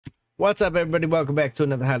What's up, everybody? Welcome back to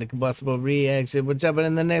another highly combustible reaction. We're jumping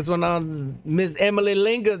in the next one on Miss Emily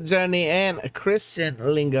Linge journey and Christian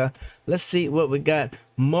Linge. Let's see what we got.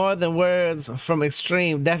 More Than Words from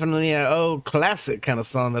Streem. Definitely an old classic kind of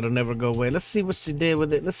song that'll never go away. Let's see what she did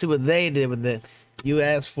with it. Let's see what they did with it. You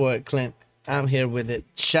asked for it, Clint. I'm here with it.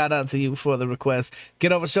 Shout out to you for the request.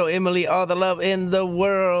 Get over, show Emily all the love in the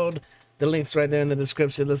world. The link's right there in the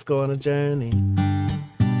description. Let's go on a journey.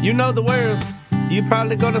 You know the words. You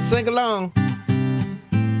probably gonna sing along.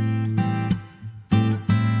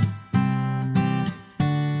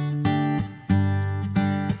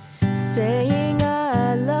 Saying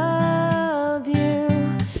I love you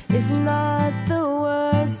is not the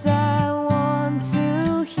words I want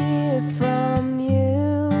to hear from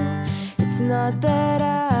you. It's not that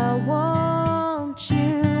I want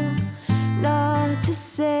you not to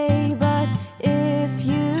say, but if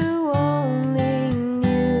you only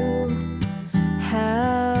knew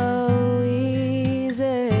how easy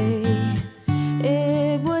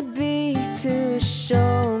it would be to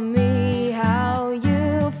show me how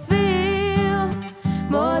you feel.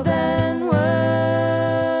 More than words.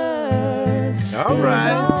 All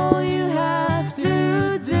right. Is all you have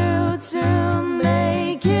to do to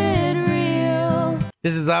make it real.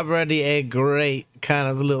 This is already a great kind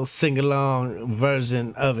of little sing-along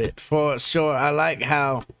version of it. For sure. I like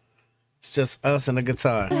how it's just us and the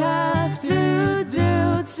guitar. Have to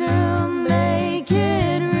do to make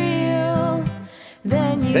it real.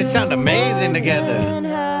 Then you They sound amazing together. wouldn't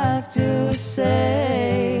have to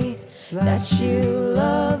say that you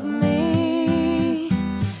love me,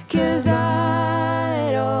 'cause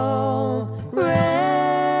I'd already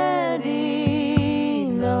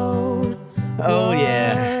know. Oh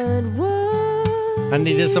yeah. I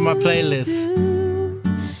need this on my playlist.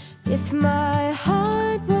 If my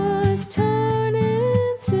heart was torn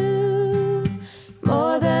into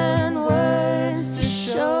more than words to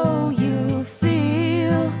show you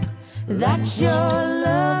feel that your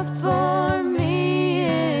love for me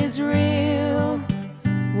is real,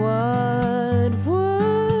 what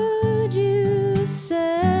would you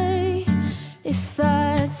say if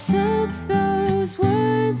I took those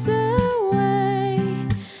words away?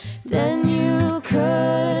 Then you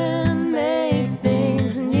couldn't make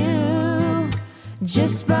things new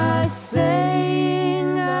just by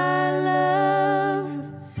saying I love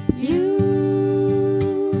you.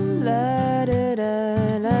 La da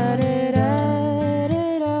da la da da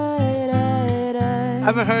da da da. I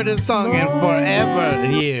haven't heard this song in forever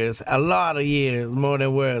years. A lot of years. More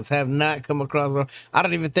Than Words. Have not come across. I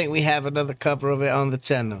don't even think we have another cover of it on the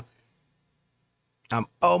channel. I'm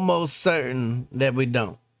almost certain that we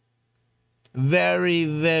don't. Very,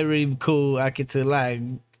 very cool. I get to like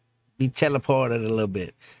be teleported a little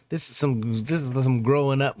bit. This is some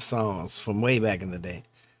growing up songs from way back in the day.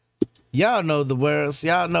 Y'all know the words.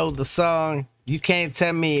 Y'all know the song. You can't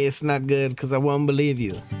tell me it's not good, because I won't believe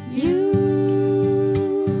you.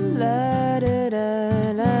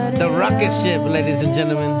 The rocket ship, ladies and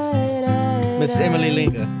gentlemen. Miss Emily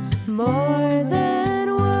Linge. More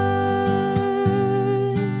than words.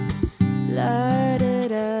 La da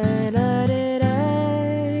da la da da.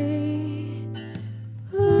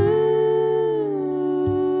 Ooh.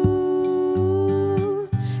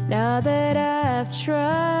 Now that I've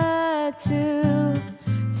tried to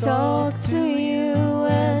talk to you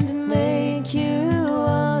and make you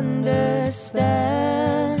understand,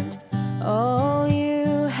 all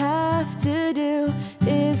you have to do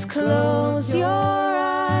is close your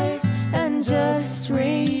eyes and just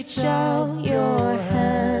reach out your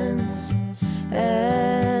hands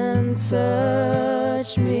and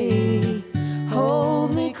touch me.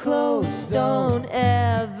 Hold me close, don't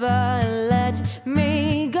ever let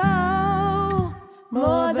me go.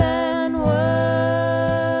 More than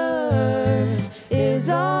words is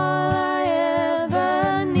all I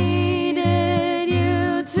ever needed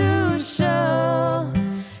you to show.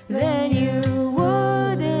 Then you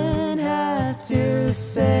wouldn't have to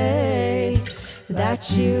say that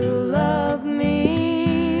you love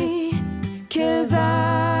me, 'cause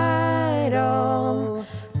I'd already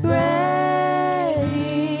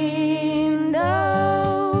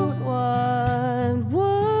know. What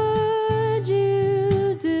would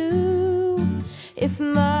you do if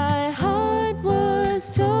my heart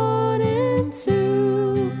was torn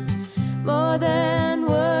into more than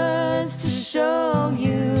words to show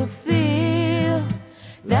you feel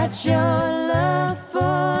that your love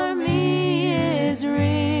for me is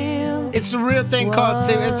real? It's a real thing called,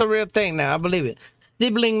 it's a real thing now. I believe it.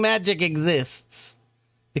 Sibling magic exists.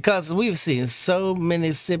 Because we've seen so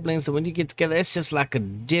many siblings, and when you get together, it's just like a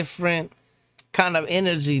different kind of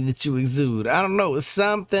energy that you exude. I don't know, it's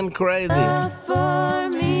something crazy. For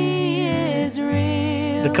me is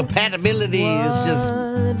real. The compatibility is just.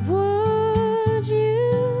 What would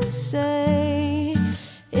you say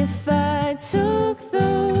if I took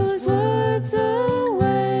those words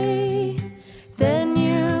away? Then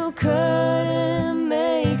you couldn't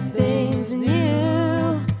make things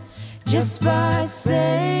new just by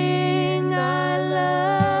saying I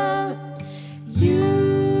love you.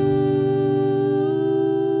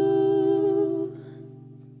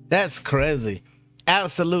 That's crazy.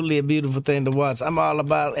 Absolutely a beautiful thing to watch. I'm all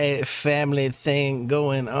about a family thing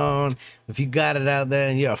going on. If you got it out there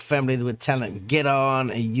and you're a family with talent, get on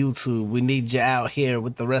YouTube. We need you out here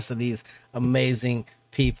with the rest of these amazing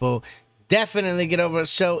people. Definitely get over and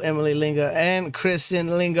show Emily Linge and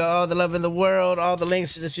Christian Linge all the love in the world. All the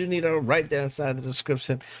links that you need are right there inside the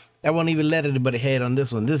description. I won't even let anybody hate on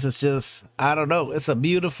this one. This is just, I don't know. It's a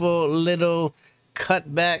beautiful little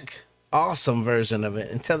cut back, awesome version of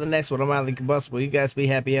it. Until the next one, I'm Ali Combustible. You guys be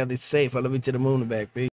happy, healthy, safe. I love you to the moon and back. Peace.